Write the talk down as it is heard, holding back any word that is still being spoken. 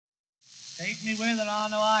Take me where there are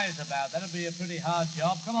no eyes about. That'll be a pretty hard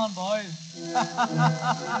job. Come on, boys.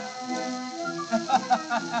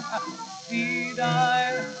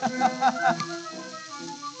 Dee-die.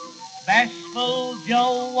 Bashful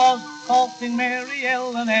Joe was courting Mary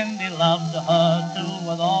Ellen, and he loved her too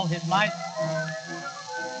with all his might.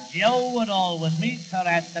 Joe would always meet her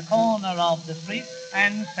at the corner of the street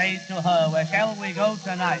and say to her, "Where shall we go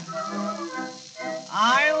tonight?"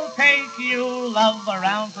 "I'll take you, love,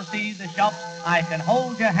 around to see the shops. I can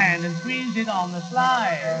hold your hand and squeeze it on the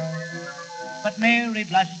slide." But Mary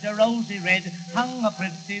blushed a rosy red, hung a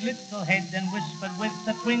pretty little head, and whispered with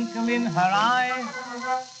a twinkle in her eye,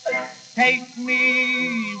 "Take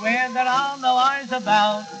me where there are no eyes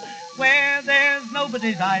about, where there's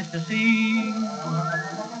nobody's eyes to see.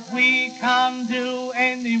 We can't do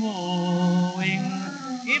any wooing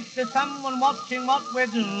if there's someone watching what we're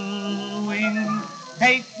doing.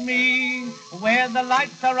 Take me where the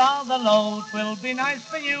lights are rather low. 'Twill be nice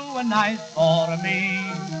for you and nice for me.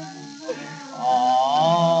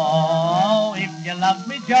 Oh, if you love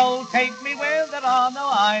me, Joe, take me where there are no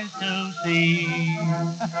eyes to see."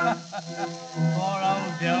 Poor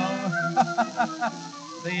old Joe,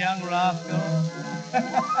 the young rascal.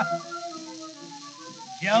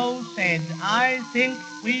 Joe said, "I think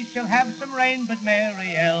we shall have some rain," but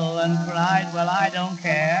Mary Ellen cried, "Well, I don't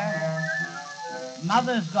care.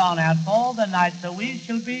 Mother's gone out for the night, so we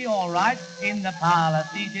shall be all right in the parlor,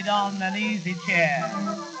 seated on an easy chair.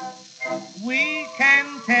 We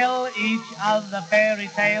can tell each other fairy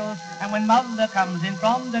tales, and when Mother comes in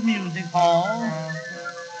from the music hall,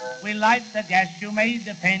 we light the gas, you may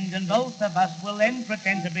depend, and both of us will then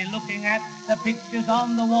pretend to be looking at the pictures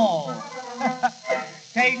on the wall.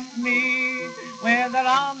 Take me where there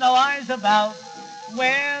are no eyes about,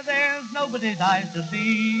 where there's nobody's eyes to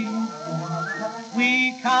see.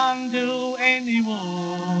 We can't do any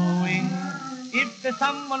wooing if there's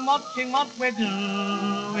someone watching what we're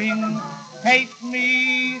doing. Take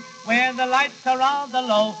me where the lights are rather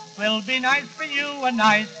low. 'Twill be nice for you and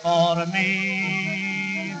nice for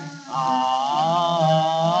me.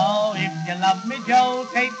 Oh, if you love me, Joe,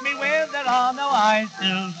 take me where there are no eyes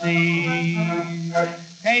to see.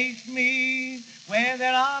 Take me where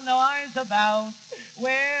there are no eyes about,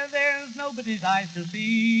 where there's nobody's eyes to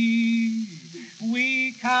see.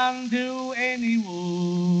 We can't do any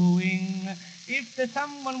wooing if there's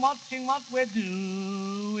someone watching what we're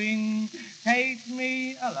doing. Take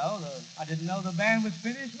me..." Hello, I didn't know the band was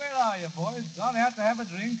finished. Where are you, boys? Gone out to have a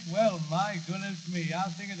drink? Well, my goodness me,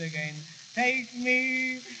 I'll sing it again. Take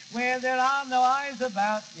me where there are no eyes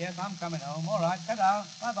about. Yes, I'm coming home. All right, ta-da.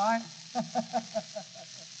 Bye-bye.